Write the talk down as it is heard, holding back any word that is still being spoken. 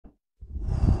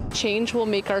Change will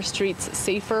make our streets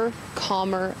safer,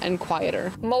 calmer, and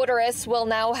quieter. Motorists will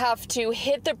now have to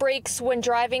hit the brakes when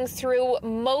driving through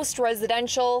most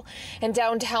residential and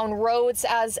downtown roads,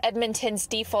 as Edmonton's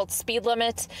default speed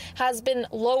limit has been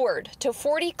lowered to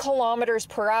 40 kilometers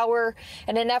per hour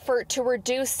in an effort to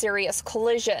reduce serious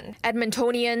collision.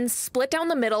 Edmontonians split down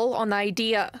the middle on the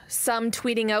idea, some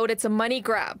tweeting out it's a money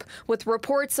grab, with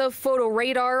reports of photo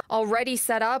radar already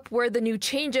set up where the new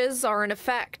changes are in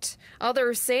effect.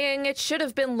 Others saying it should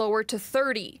have been lowered to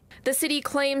 30. The city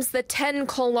claims the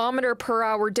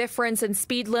 10-kilometer-per-hour difference in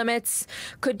speed limits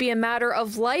could be a matter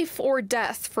of life or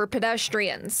death for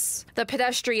pedestrians. The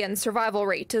pedestrian survival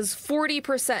rate is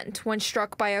 40% when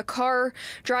struck by a car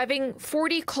driving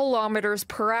 40 kilometers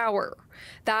per hour.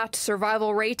 That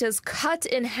survival rate is cut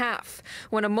in half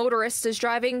when a motorist is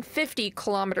driving 50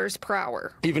 kilometers per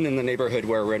hour. Even in the neighborhood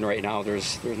where we're in right now,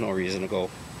 there's no reason to go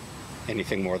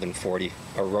anything more than 40.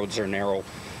 Our roads are narrow.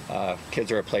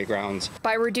 Kids are at playgrounds.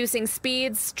 By reducing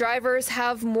speeds, drivers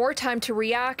have more time to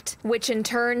react, which in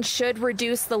turn should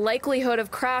reduce the likelihood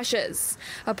of crashes,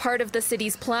 a part of the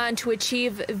city's plan to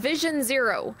achieve Vision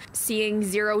Zero, seeing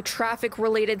zero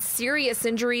traffic-related serious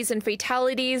injuries and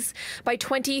fatalities by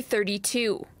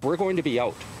 2032. We're going to be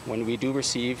out when we do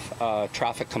receive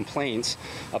traffic complaints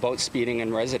about speeding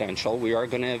in residential. We are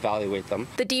going to evaluate them.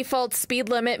 The default speed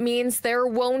limit means there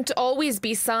won't always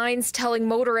be signs telling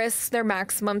motorists their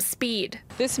maximum speed.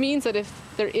 This means that if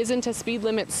there isn't a speed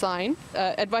limit sign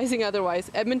advising otherwise,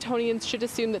 Edmontonians should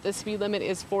assume that the speed limit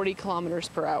is 40 kilometers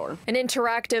per hour. An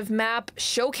interactive map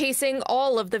showcasing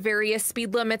all of the various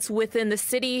speed limits within the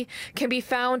city can be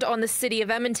found on the City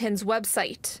of Edmonton's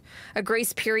website. A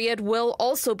grace period will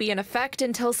also be in effect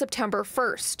until September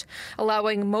 1st,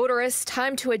 allowing motorists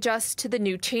time to adjust to the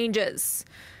new changes.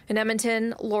 In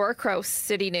Edmonton, Laura Kraus,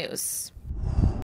 City News.